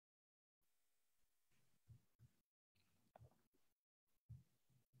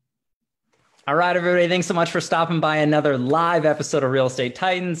All right, everybody. Thanks so much for stopping by another live episode of Real Estate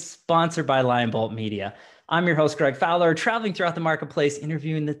Titans, sponsored by Lion Bolt Media. I'm your host, Greg Fowler, traveling throughout the marketplace,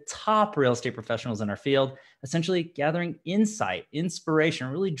 interviewing the top real estate professionals in our field, essentially gathering insight, inspiration,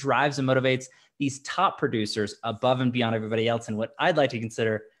 really drives and motivates these top producers above and beyond everybody else in what I'd like to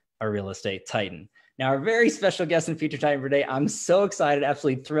consider a real estate titan. Now, our very special guest and feature titan for today, I'm so excited,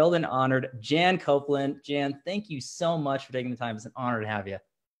 absolutely thrilled and honored, Jan Copeland. Jan, thank you so much for taking the time. It's an honor to have you.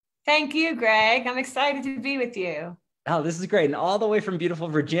 Thank you, Greg. I'm excited to be with you. Oh, this is great. And all the way from beautiful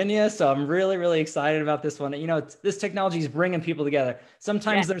Virginia. So I'm really, really excited about this one. This technology is bringing people together.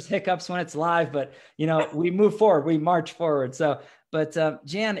 Sometimes there's hiccups when it's live, but, we move forward, we march forward. But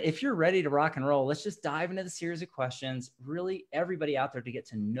Jan, if you're ready to rock and roll, let's just dive into the series of questions. Really, everybody out there to get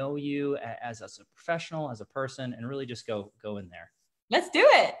to know you as a professional, as a person, and really just go in there. Let's do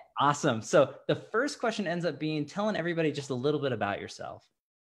it. Awesome. So the first question ends up being telling everybody just a little bit about yourself.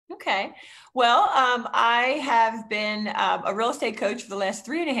 Okay. Well, I have been a real estate coach for the last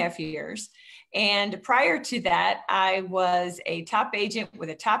 3.5 years. And prior to that, I was a top agent with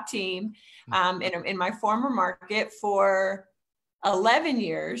a top team in my former market for 11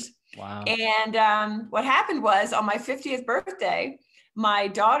 years. Wow. And what happened was on my 50th birthday, my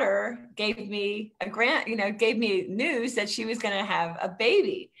daughter gave me gave me news that she was going to have a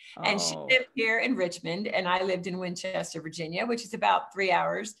baby. Oh. And she lived here in Richmond and I lived in Winchester, Virginia, which is about 3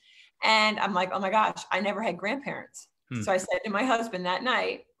 hours. And I'm like, oh my gosh, I never had grandparents. So I said to my husband that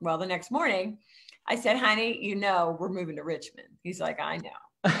night, the next morning, I said, honey, we're moving to Richmond. He's like, I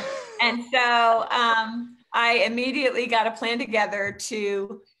know. And so I immediately got a plan together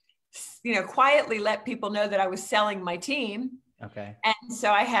to, quietly let people know that I was selling my team. Okay. And so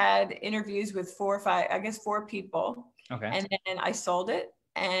I had interviews with 4 or 5, 4 people. Okay. And then I sold it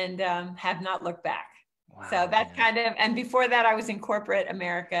and have not looked back. Wow, so that's and before that, I was in corporate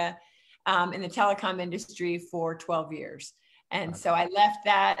America in the telecom industry for 12 years. And so I left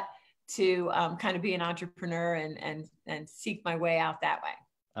that to kind of be an entrepreneur and seek my way out that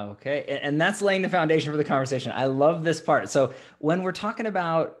way. Okay. And that's laying the foundation for the conversation. I love this part. So when we're talking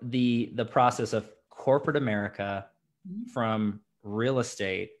about the process of corporate America from real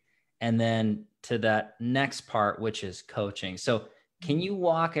estate and then to that next part, which is coaching. So can you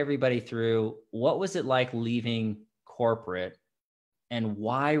walk everybody through what was it like leaving corporate and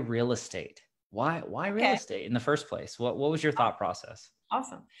why real estate? Why real estate in the first place? What was your thought process?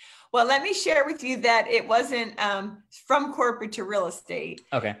 Awesome. Well, let me share with you that it wasn't from corporate to real estate.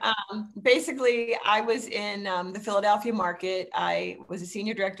 Okay. Basically, I was in the Philadelphia market. I was a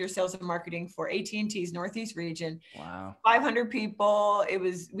senior director of sales and marketing for AT&T's Northeast region. Wow. 500 people.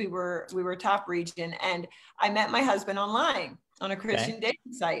 We were a top region, and I met my husband online on a Christian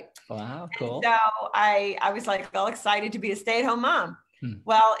dating site. Wow, cool. And so I was like all excited to be a stay-at-home mom.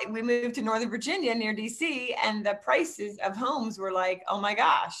 Well, we moved to Northern Virginia near DC, and the prices of homes were like, oh my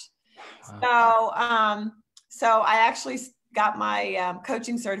gosh. Wow. So I actually got my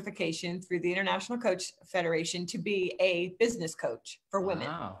coaching certification through the International Coach Federation to be a business coach for women.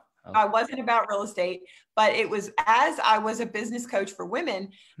 Wow. Okay. I wasn't about real estate, but it was as I was a business coach for women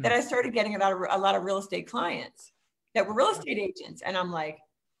that I started getting a lot of real estate clients that were real estate agents. And I'm like,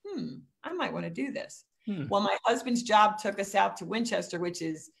 I might want to do this. Well, my husband's job took us out to Winchester, which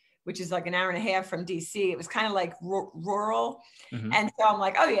is like an hour and a half from DC. It was kind of like rural. And so I'm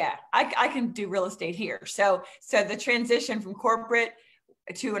like, oh yeah, I can do real estate here. So the transition from corporate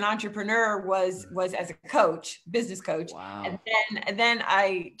to an entrepreneur was as a coach, business coach. Wow. And then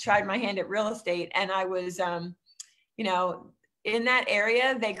I tried my hand at real estate, and I was, in that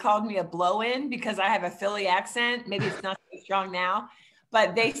area, they called me a blow-in because I have a Philly accent. Maybe it's not so strong now,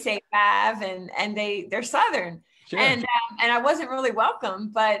 but they say Pav and they're Southern. Sure. And I wasn't really welcome,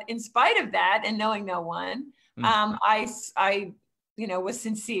 but in spite of that and knowing no one, I was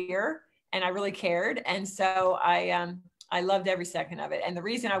sincere and I really cared. And so I loved every second of it. And the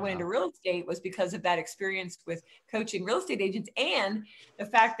reason I went into real estate was because of that experience with coaching real estate agents and the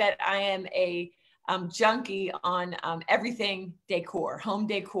fact that I am a junkie on everything decor, home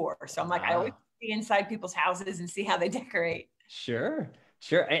decor. So I'm like, I always see inside people's houses and see how they decorate. Sure.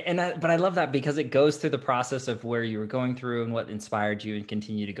 But I love that because it goes through the process of where you were going through and what inspired you and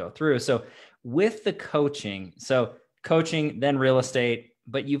continue to go through. So with the coaching, then real estate,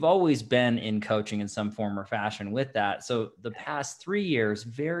 but you've always been in coaching in some form or fashion with that. So the past 3 years,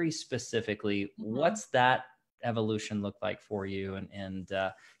 very specifically, what's that evolution look like for you and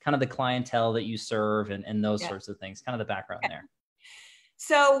kind of the clientele that you serve and those sorts of things, kind of the background there?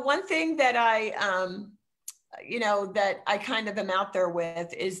 So one thing that that I kind of am out there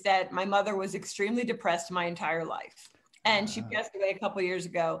with is that my mother was extremely depressed my entire life. and she passed away a couple of years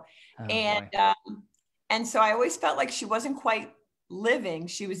ago. Oh, And, and so I always felt like she wasn't quite living,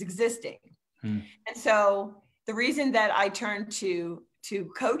 she was existing. And so the reason that I turned to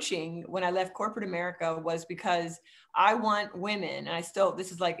coaching when I left corporate America was because I want women, and I still,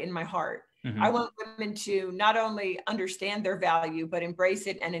 this is like in my heart, I want women to not only understand their value, but embrace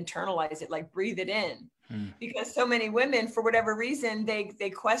it and internalize it, like breathe it in. Because so many women, for whatever reason, they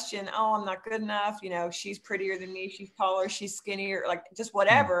question, oh, I'm not good enough. You know, she's prettier than me. She's taller, she's skinnier, like just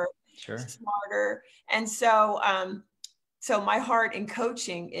whatever, she's smarter. And so, so my heart in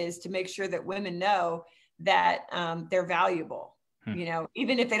coaching is to make sure that women know that they're valuable, you know,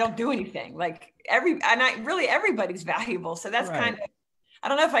 even if they don't do anything, like everybody's valuable. So that's kind of, I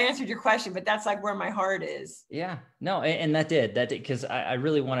don't know if I answered your question, but that's like where my heart is. Yeah, no. And that did, because I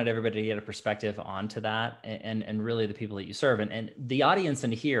really wanted everybody to get a perspective onto that, and really the people that you serve, and the audience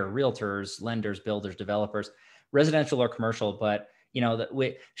in here, realtors, lenders, builders, developers, residential or commercial. But you know,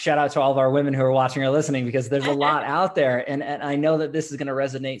 we shout out to all of our women who are watching or listening, because there's a lot out there. And I know that this is going to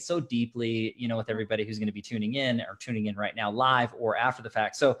resonate so deeply, you know, with everybody who's going to be tuning in right now, live or after the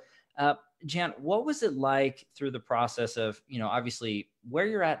fact. So, Jan, what was it like through the process of, you know, obviously where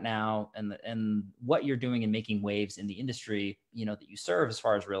you're at now and what you're doing and making waves in the industry, you know, that you serve as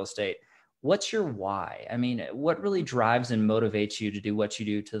far as real estate? What's your why? I mean, what really drives and motivates you to do what you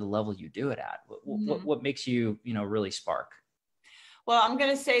do to the level you do it at? What makes you, you know, really spark? Well, I'm going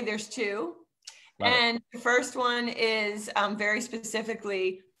to say there's two. And the first one is very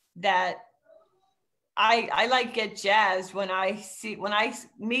specifically that I like get jazzed when I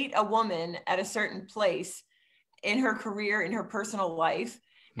meet a woman at a certain place in her career, in her personal life.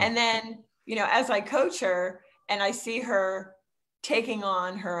 And then, you know, as I coach her and I see her taking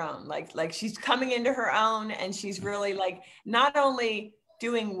on her own, like she's coming into her own, and she's really like not only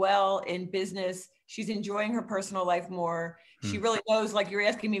doing well in business, she's enjoying her personal life more. She really knows, like you're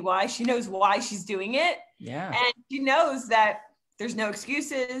asking me why, she knows why she's doing it. Yeah. And she knows that there's no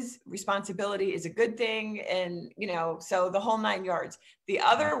excuses. Responsibility is a good thing. And, you know, so the whole 9 yards. The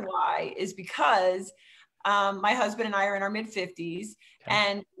other why is because my husband and I are in our mid 50s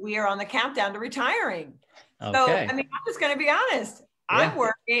and we are on the countdown to retiring. So, I mean, I'm just going to be honest. I'm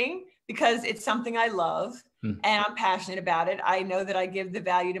working because it's something I love and I'm passionate about it. I know that I give the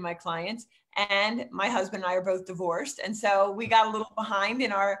value to my clients, and my husband and I are both divorced. And so we got a little behind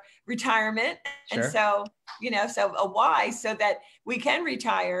in our retirement. And so, you know, so a why, so that we can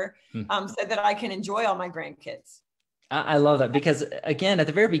retire, so that I can enjoy all my grandkids. I love that, because again, at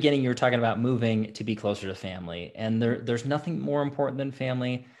the very beginning, you were talking about moving to be closer to family, and there's nothing more important than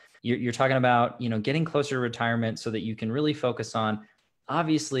family. You're talking about, you know, getting closer to retirement so that you can really focus on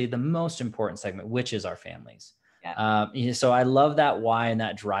obviously the most important segment, which is our families. So I love that why and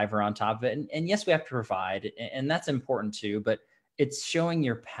that driver on top of it. And yes, we have to provide, and that's important too, but it's showing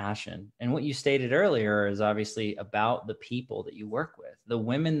your passion. And what you stated earlier is obviously about the people that you work with, the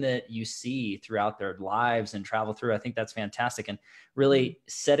women that you see throughout their lives and travel through. I think that's fantastic, and really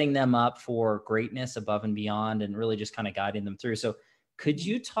setting them up for greatness above and beyond, and really just kind of guiding them through. So could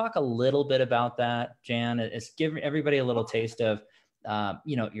you talk a little bit about that, Jan? It's giving everybody a little taste of,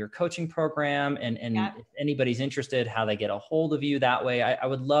 you know, your coaching program, and if anybody's interested, how they get a hold of you that way. I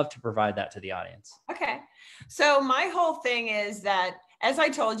would love to provide that to the audience. Okay. So my whole thing is that, as I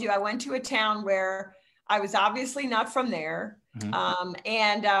told you, I went to a town where I was obviously not from there.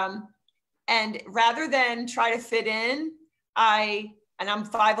 And rather than try to fit in, and I'm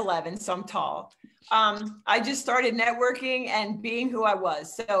 5'11", so I'm tall. I just started networking and being who I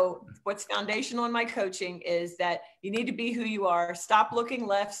was. So what's foundational in my coaching is that you need to be who you are. Stop looking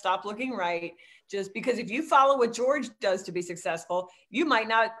left, stop looking right. Just because if you follow what George does to be successful,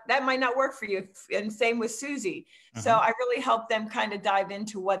 that might not work for you. And same with Susie. So I really help them kind of dive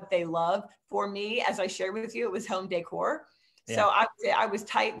into what they love. For me, as I shared with you, it was home decor. So I was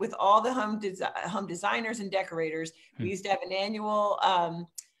tight with all the home designers and decorators. We used to have an annual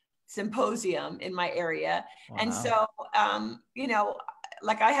symposium in my area. Wow. And so, you know,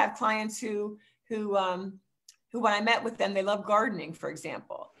 like I have clients who when I met with them, they love gardening, for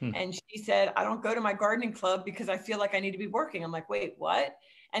example. And she said, I don't go to my gardening club because I feel like I need to be working. I'm like, wait, what?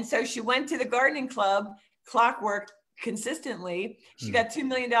 And so she went to the gardening club, clockwork consistently. She got $2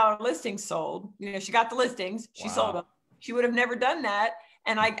 million listings sold. You know, she got the listings, she sold them. She would have never done that.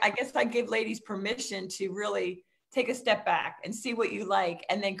 And I guess I give ladies permission to really take a step back and see what you like,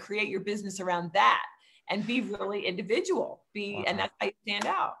 and then create your business around that and be really individual. And that's how you stand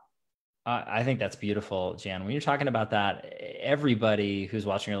out. I think that's beautiful, Jan. When you're talking about that, everybody who's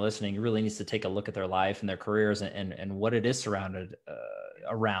watching or listening really needs to take a look at their life and their careers and what it is surrounded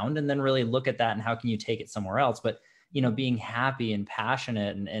around, and then really look at that and how can you take it somewhere else. But being happy and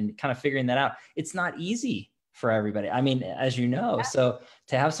passionate and kind of figuring that out. It's not easy for everybody. I mean, as you know, so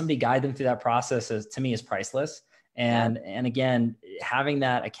to have somebody guide them through that process to me is priceless. And again, having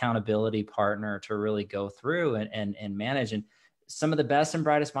that accountability partner to really go through and manage. And some of the best and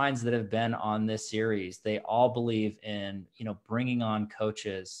brightest minds that have been on this series, they all believe in, bringing on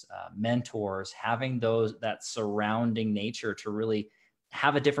coaches, mentors, having that surrounding nature to really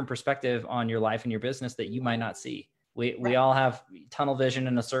have a different perspective on your life and your business that you might not see. We all have tunnel vision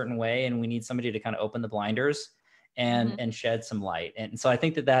in a certain way, and we need somebody to kind of open the blinders and shed some light. And so I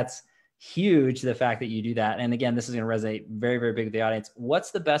think that that's huge, the fact that you do that. And again, this is going to resonate very, very big with the audience. What's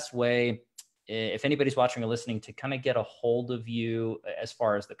the best way, if anybody's watching or listening, to kind of get a hold of you as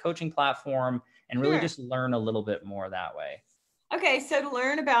far as the coaching platform and really just learn a little bit more that way? Okay. So to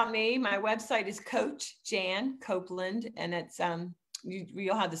learn about me, my website is Coach Jan Copeland, and it's,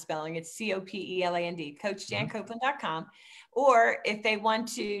 you'll have the spelling. It's Copeland, CoachJanCopeland.com. Or if they want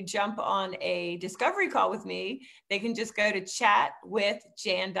to jump on a discovery call with me, they can just go to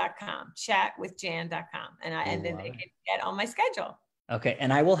chatwithjan.com, chatwithjan.com. And then they can get on my schedule. Okay.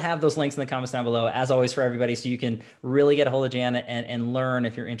 And I will have those links in the comments down below, as always, for everybody. So you can really get a hold of Jan and learn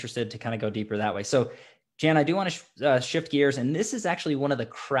if you're interested to kind of go deeper that way. So Jan, I do want to shift gears. And this is actually one of the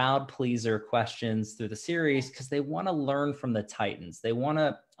crowd pleaser questions through the series, because they want to learn from the Titans. They want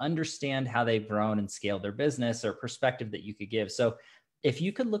to understand how they've grown and scaled their business, or perspective that you could give. So if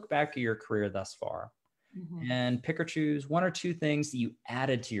you could look back at your career thus far and pick or choose one or two things that you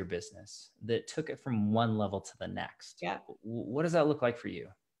added to your business that took it from one level to the next, what does that look like for you?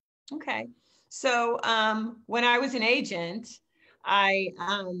 Okay. So when I was an agent, there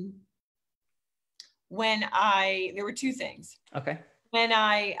were two things. Okay. When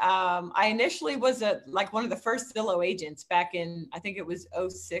I initially was one of the first Zillow agents back in, I think it was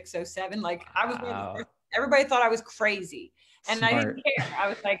 06, 07. Like I was one of the first, everybody thought I was crazy, and Smart. I didn't care. I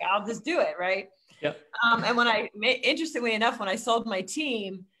was like, I'll just do it. Right. Yep. And interestingly enough, when I sold my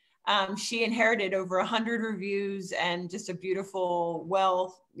team, she inherited over 100 reviews and just a beautiful,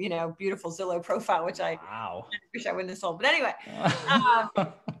 beautiful Zillow profile, which I wish I wouldn't have sold. But anyway,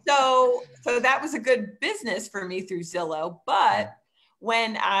 so that was a good business for me through Zillow. But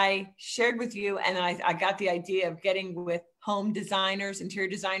when I shared with you, and I got the idea of getting with home designers, interior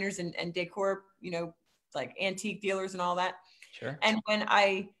designers, and decor, like antique dealers and all that. Sure. And when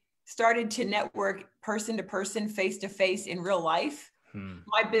I started to network person to person, face to face in real life,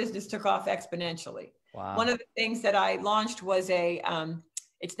 my business took off exponentially. Wow. One of the things that I launched was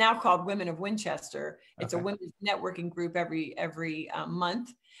it's now called Women of Winchester. It's a women's networking group every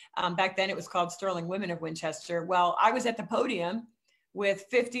month. Back then it was called Sterling Women of Winchester. Well, I was at the podium with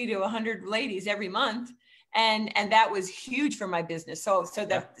 50 to 100 ladies every month. And that was huge for my business. So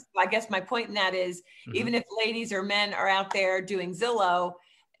that, I guess my point in that is, even if ladies or men are out there doing Zillow,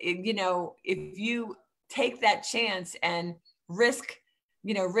 if you take that chance and risk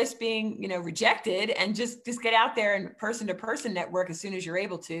being, rejected, and just get out there and person to person network as soon as you're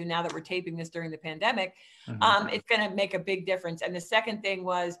able to, now that we're taping this during the pandemic, it's going to make a big difference. And the second thing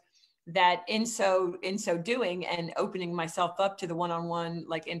was that in so doing and opening myself up to the one-on-one,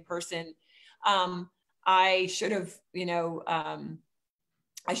 like in person, I should have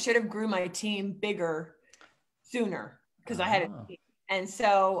grew my team bigger sooner, because I had a team. And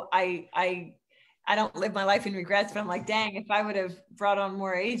so I don't live my life in regrets, but I'm like, dang, if I would have brought on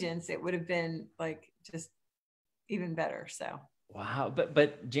more agents, it would have been like just even better. So. Wow.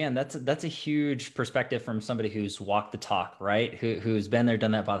 But Jan, that's a huge perspective from somebody who's walked the talk, right? Who's been there,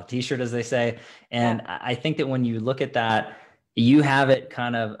 done that, bought the t-shirt, as they say. And I think that when you look at that, you have it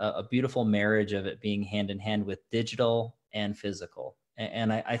kind of a beautiful marriage of it being hand in hand with digital and physical.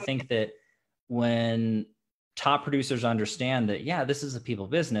 And I think that when top producers understand that, this is a people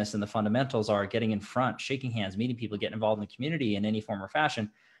business, and the fundamentals are getting in front, shaking hands, meeting people, getting involved in the community in any form or fashion.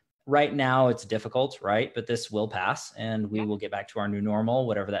 Right now it's difficult, right? But this will pass, and we will get back to our new normal,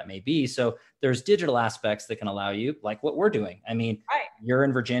 whatever that may be. So there's digital aspects that can allow you, like what we're doing. I mean, you're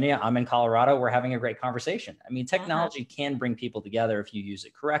in Virginia, I'm in Colorado, we're having a great conversation. I mean, technology can bring people together if you use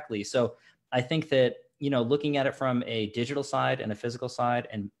it correctly. So I think that, looking at it from a digital side and a physical side,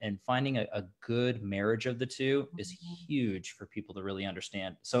 and finding a good marriage of the two is huge for people to really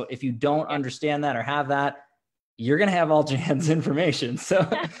understand. So if you don't understand that or have that, you're going to have all Jan's information. So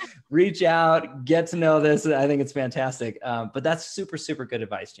reach out, get to know this. I think it's fantastic. But that's super, super good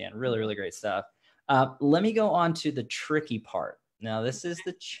advice, Jan. Really, really great stuff. Let me go on to the tricky part. Now, this is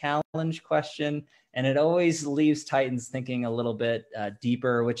the challenge question, and it always leaves Titans thinking a little bit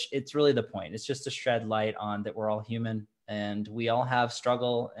deeper, which it's really the point. It's just to shed light on that we're all human, and we all have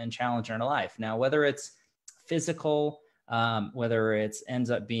struggle and challenge in our life. Now, whether it's physical, whether it's ends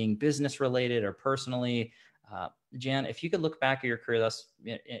up being business related or personally. Jan, if you could look back at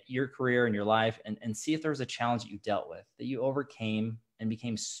your career and your life and see if there was a challenge that you dealt with, that you overcame and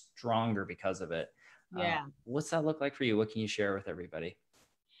became stronger because of it. Yeah. What's that look like for you? What can you share with everybody?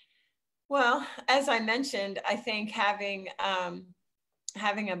 Well, as I mentioned, I think having a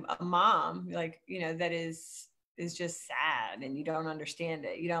mom, like, that is just sad, and you don't understand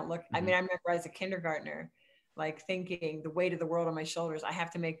it. You don't look, I mean, I remember as a kindergartner, like thinking the weight of the world on my shoulders. I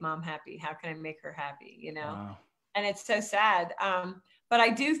have to make mom happy. How can I make her happy? Wow. And it's so sad. But I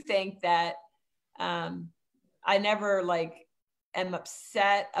do think that I never am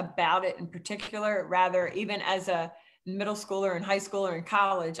upset about it in particular. Rather, even as a middle schooler and high schooler and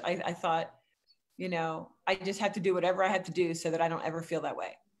college, I thought, I just have to do whatever I have to do so that I don't ever feel that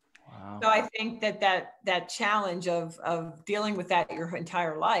way. Wow. So I think that challenge of dealing with that your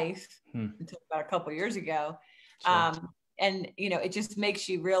entire life until about a couple of years ago, Sure. and it just makes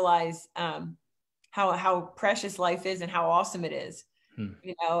you realize how precious life is and how awesome it is,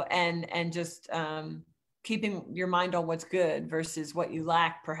 and just keeping your mind on what's good versus what you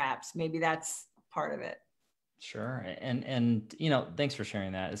lack. Perhaps maybe that's part of it. Sure. And, thanks for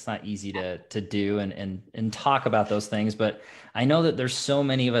sharing that. It's not easy to do and talk about those things, but I know that there's so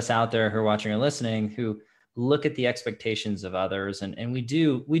many of us out there who are watching or listening who look at the expectations of others. And we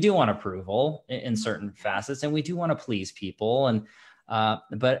do want approval in certain facets, and we do want to please people. And,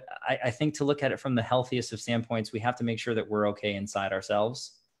 but I think to look at it from the healthiest of standpoints, we have to make sure that we're okay inside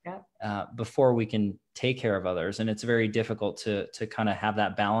ourselves before we can take care of others. And it's very difficult to kind of have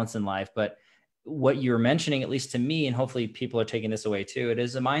that balance in life. But what you're mentioning, at least to me, and hopefully people are taking this away too, it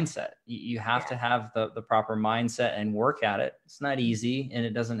is a mindset. You have to have the proper mindset and work at it. It's not easy, and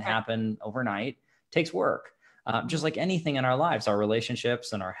it doesn't happen overnight. It takes work. Just like anything in our lives, our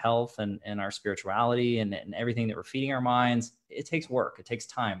relationships and our health and our spirituality and everything that we're feeding our minds, it takes work. It takes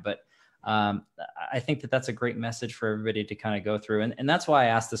time. But I think that's a great message for everybody to kind of go through. And that's why I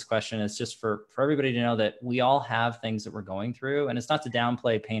asked this question, is just for everybody to know that we all have things that we're going through. And it's not to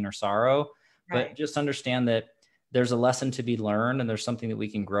downplay pain or sorrow, but just understand that there's a lesson to be learned, and there's something that we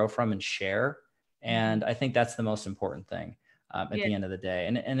can grow from and share. And I think that's the most important thing at the end of the day.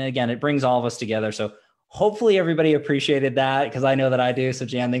 And again, it brings all of us together. So hopefully everybody appreciated that, because I know that I do. So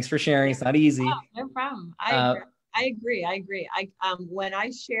Jan, thanks for sharing. It's not easy. Oh, no problem. I agree. When I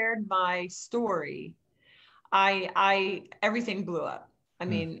shared my story, everything blew up. I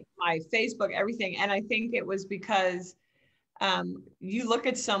mean, my Facebook, everything. And I think it was because you look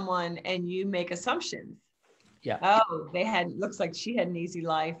at someone and you make assumptions. Yeah. Oh, looks like she had an easy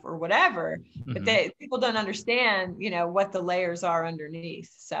life or whatever, but people don't understand, what the layers are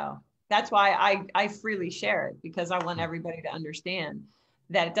underneath. So that's why I freely share it, because I want everybody to understand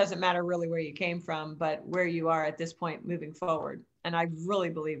that it doesn't matter really where you came from, but where you are at this point moving forward. And I really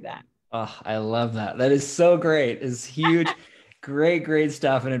believe that. Oh, I love that. That is so great. It's huge. Great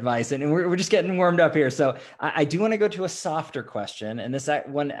stuff and advice. And we're just getting warmed up here. So I do want to go to a softer question. And this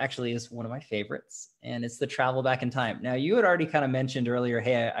one actually is one of my favorites. And it's the travel back in time. Now, you had already kind of mentioned earlier,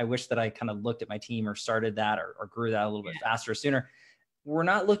 hey, I wish that I kind of looked at my team or started that or grew that a little bit faster, sooner. We're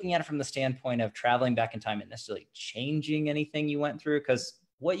not looking at it from the standpoint of traveling back in time and necessarily changing anything you went through, because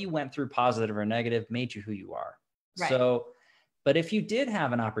what you went through, positive or negative, made you who you are. Right. So, but if you did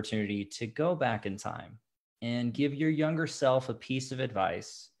have an opportunity to go back in time and give your younger self a piece of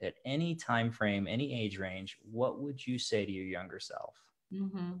advice at any time frame, any age range, what would you say to your younger self?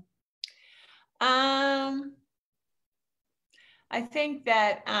 I think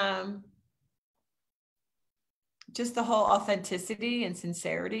that just the whole authenticity and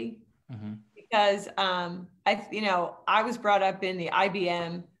sincerity, because I was brought up in the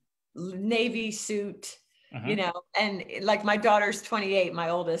IBM Navy suit, and like my daughter's 28, my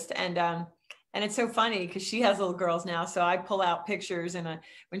oldest, and it's so funny because she has little girls now. So I pull out pictures, and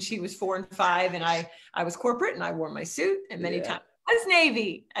when she was 4 and 5, and I was corporate and I wore my suit, and many times I was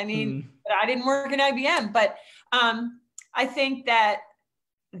Navy. I mean, but I didn't work in IBM. But I think that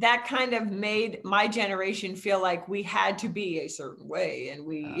kind of made my generation feel like we had to be a certain way, and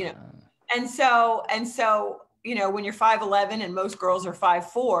and so when you're 5'11" and most girls are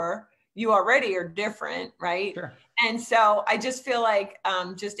 5'4", you already are different, right? Sure. And so I just feel like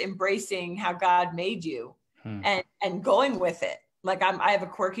just embracing how God made you and going with it. Like I have a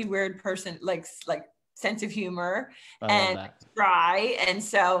quirky, weird person, like sense of humor and dry.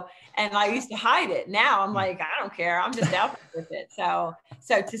 And I used to hide it. Now I'm like, I don't care. I'm just out with it. So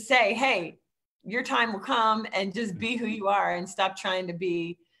to say, hey, your time will come, and just be who you are and stop trying to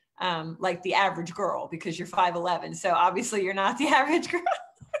be like the average girl because you're 5'11". So obviously you're not the average girl.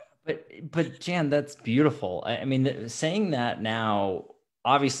 But Jan, that's beautiful. I mean, saying that now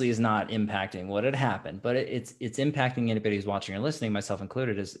obviously is not impacting what had happened, but it's impacting anybody who's watching or listening, myself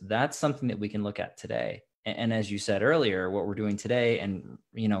included. Is that's something that we can look at today. And as you said earlier, what we're doing today, and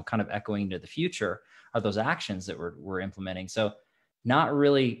kind of echoing to the future, are those actions that we're implementing. So, not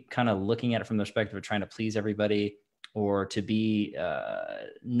really kind of looking at it from the perspective of trying to please everybody or to be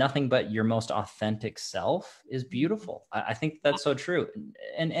nothing but your most authentic self is beautiful. I think that's so true.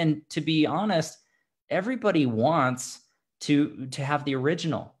 And to be honest, everybody wants to have the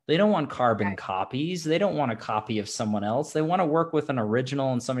original. They don't want carbon copies. They don't want a copy of someone else. They want to work with an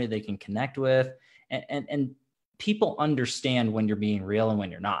original and somebody they can connect with. And people understand when you're being real and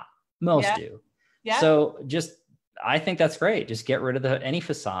when you're not. Most do. Yeah. So I think that's great. Just get rid of any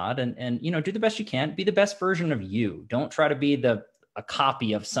facade and do the best you can. Be the best version of you. Don't try to be a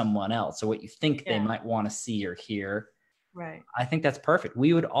copy of someone else or what you think they might want to see or hear. Right. I think that's perfect.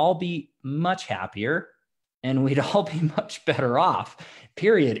 We would all be much happier and we'd all be much better off,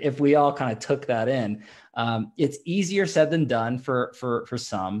 period, if we all kind of took that in. It's easier said than done for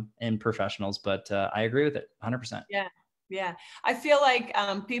some in professionals, but I agree with it 100%. Yeah. Yeah. I feel like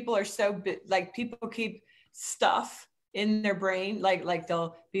people are people keep stuff in their brain, like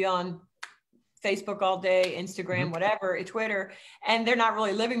they'll be on Facebook all day, Instagram, whatever, Twitter, and they're not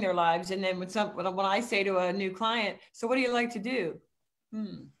really living their lives. And then when I say to a new client, so what do you like to do?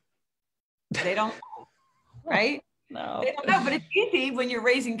 They don't know, right? No, they don't know, but it's easy when you're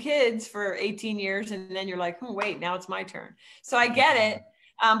raising kids for 18 years and then you're like, oh, wait, now it's my turn. So I get it.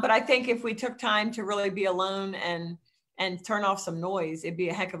 But I think if we took time to really be alone and turn off some noise, it'd be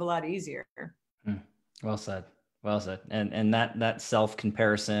a heck of a lot easier. Well said. Well said. And that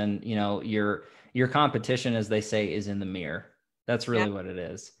self-comparison, your competition, as they say, is in the mirror. That's really what it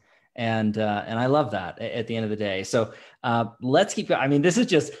is. And I love that at the end of the day. So let's keep going. I mean, this is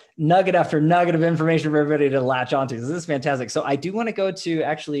just nugget after nugget of information for everybody to latch onto. This is fantastic. So I do want to go to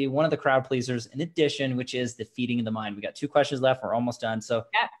actually one of the crowd pleasers in addition, which is the feeding of the mind. We got 2 questions left. We're almost done. So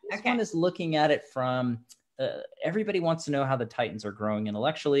this one is looking at it from everybody wants to know how the Titans are growing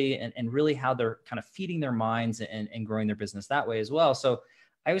intellectually and really how they're kind of feeding their minds and growing their business that way as well. So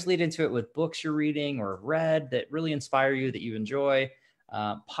I always lead into it with books you're reading or read that really inspire you, that you enjoy,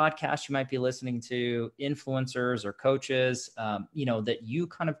 podcasts you might be listening to, influencers or coaches, that you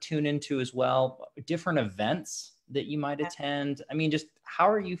kind of tune into as well, different events that you might attend. I mean, just how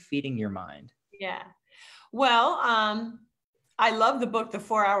are you feeding your mind? Yeah. Well, I love the book, The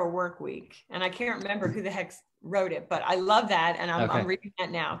 4-Hour Work Week, and I can't remember who the heck wrote it, but I love that. And I'm reading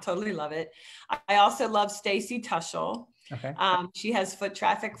that now. Totally love it. I also love Stacy Tuschel. Okay. She has Foot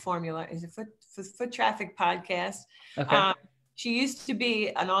Traffic Formula, is a foot traffic podcast. Okay. She used to be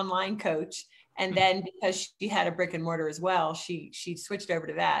an online coach. And then because she had a brick and mortar as well, she switched over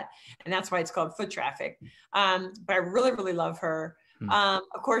to that. And that's why it's called Foot Traffic. But I really, really love her.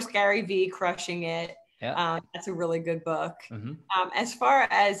 Of course, Gary Vee, Crushing It. Yeah. That's a really good book. As far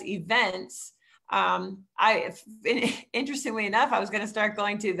as events, interestingly enough, I was going to start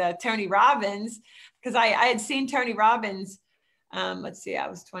going to the Tony Robbins because I had seen Tony Robbins. Let's see, I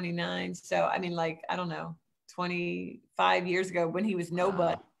was 29. So, I mean, I don't know, 25 years ago when he was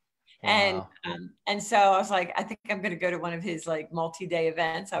nobody. Wow. And so I was like, I think I'm going to go to one of his multi-day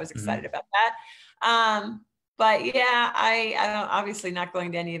events. I was excited about that. But yeah, I don't, obviously not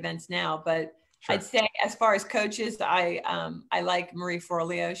going to any events now, but sure. I'd say as far as coaches, I like Marie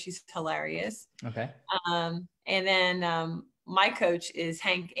Forleo. She's hilarious. Okay. And then my coach is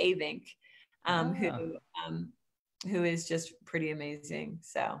Hank Avink, who is just pretty amazing.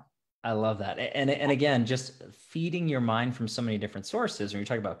 So I love that. And again, just feeding your mind from so many different sources. When you're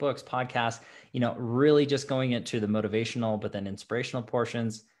talking about books, podcasts, really just going into the motivational, but then inspirational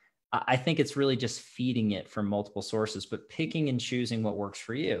portions. I think it's really just feeding it from multiple sources, but picking and choosing what works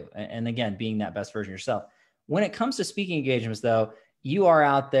for you. And again, being that best version of yourself. When it comes to speaking engagements, though, you are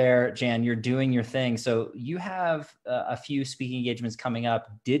out there, Jan, you're doing your thing. So you have a few speaking engagements coming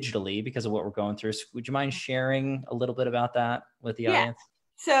up digitally because of what we're going through. So would you mind sharing a little bit about that with the audience?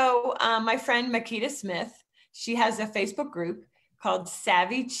 So my friend Makita Smith, she has a Facebook group called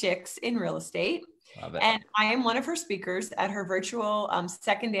Savvy Chicks in Real Estate. Love it. And I am one of her speakers at her virtual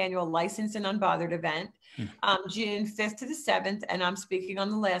second annual Licensed and Unbothered event, June 5th to the 7th. And I'm speaking on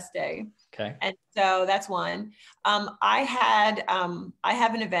the last day. Okay. And so that's one. I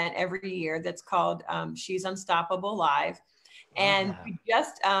have an event every year that's called She's Unstoppable Live. And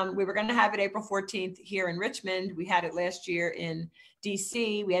we were going to have it April 14th here in Richmond. We had it last year in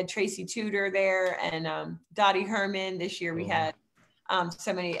DC. We had Tracy Tudor there and Dottie Herman. This year we had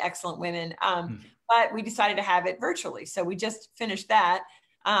so many excellent women. But we decided to have it virtually. So we just finished that.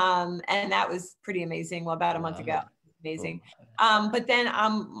 And that was pretty amazing. Well, about a month ago. Amazing. But then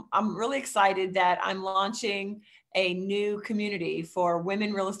I'm really excited that I'm launching a new community for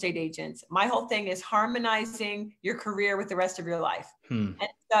women real estate agents. My whole thing is harmonizing your career with the rest of your life. And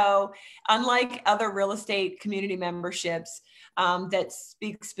so unlike other real estate community memberships that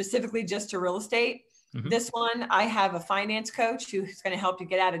speak specifically just to real estate, this one, I have a finance coach who's going to help you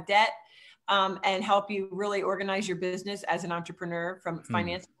get out of debt and help you really organize your business as an entrepreneur from a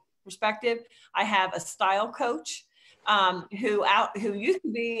finance perspective. I have a style coach who used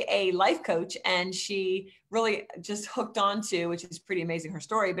to be a life coach, and she really just hooked onto, which is pretty amazing, her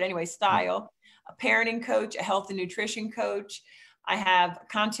story. But anyway, style, a parenting coach, a health and nutrition coach. I have a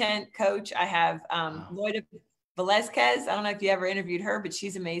content coach. I have Loida Velazquez. I don't know if you ever interviewed her, but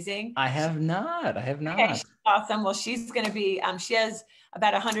she's amazing. I have not. Okay, she's awesome. Well, she's going to be, she has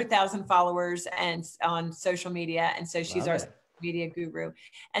about 100,000 followers and on social media. And so she's our media guru.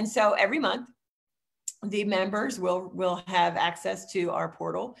 And so every month, the members will have access to our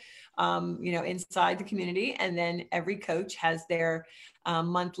portal, inside the community. And then every coach has their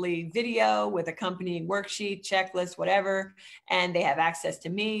monthly video with accompanying worksheet, checklist, whatever. And they have access to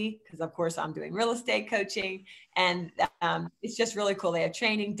me because, of course, I'm doing real estate coaching. And it's just really cool. They have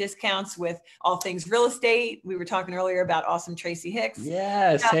training discounts with all things real estate. We were talking earlier about awesome Tracy Hicks.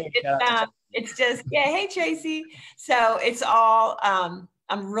 Yes. It's just, hey, Tracy. So it's all...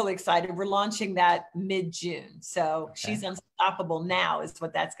 I'm really excited. We're launching that mid-June. So She's Unstoppable Now is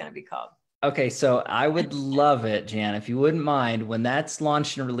what that's going to be called. Okay. So I would love it, Jan, if you wouldn't mind, when that's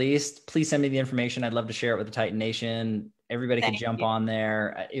launched and released, please send me the information. I'd love to share it with the Titan Nation. Everybody can jump on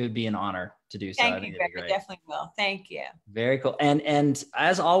there. It would be an honor to do so. Thank you, Greg. I definitely will. Thank you. Very cool. And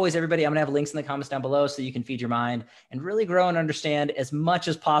as always, everybody, I'm going to have links in the comments down below so you can feed your mind and really grow and understand as much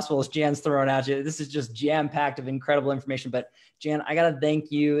as possible as Jan's throwing at you. This is just jam-packed of incredible information. But Jan, I got to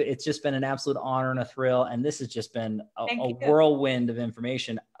thank you. It's just been an absolute honor and a thrill. And this has just been a whirlwind of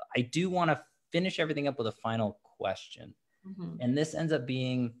information. I do want to finish everything up with a final question. And this ends up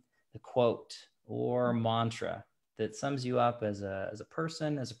being the quote or mantra that sums you up as a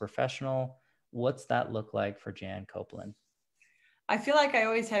person, as a professional. What's that look like for Jan Copeland? I feel like I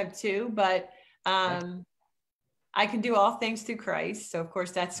always have two, but I can do all things through Christ. So of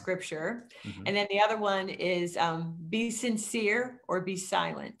course that's scripture. And then the other one is be sincere or be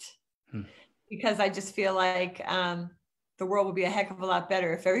silent. Because I just feel like the world would be a heck of a lot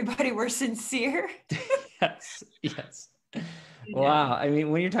better if everybody were sincere. Yes. Wow. I mean,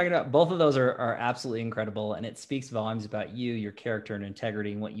 when you're talking about both of those are absolutely incredible, and it speaks volumes about you, your character and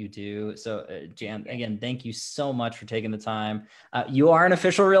integrity and what you do. So Jan, again, thank you so much for taking the time. You are an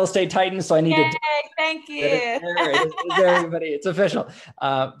official real estate Titan, so I need to thank you. Everybody, it's official.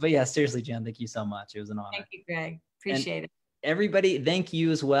 But yeah, seriously, Jan, thank you so much. It was an honor. Thank you, Greg. Appreciate it. Everybody, thank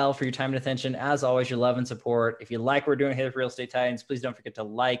you as well for your time and attention. As always, your love and support. If you like what we're doing here with Real Estate Titans, please don't forget to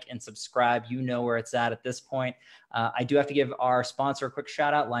like and subscribe. You know where it's at this point. I do have to give our sponsor a quick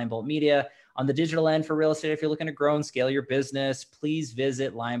shout out, Lionbolt Media. On the digital end for real estate, if you're looking to grow and scale your business, please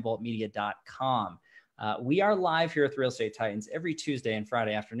visit lionboltmedia.com. We are live here with Real Estate Titans every Tuesday and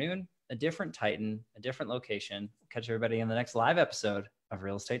Friday afternoon, a different Titan, a different location. Catch everybody in the next live episode of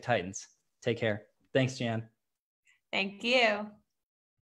Real Estate Titans. Take care. Thanks, Jan. Thank you.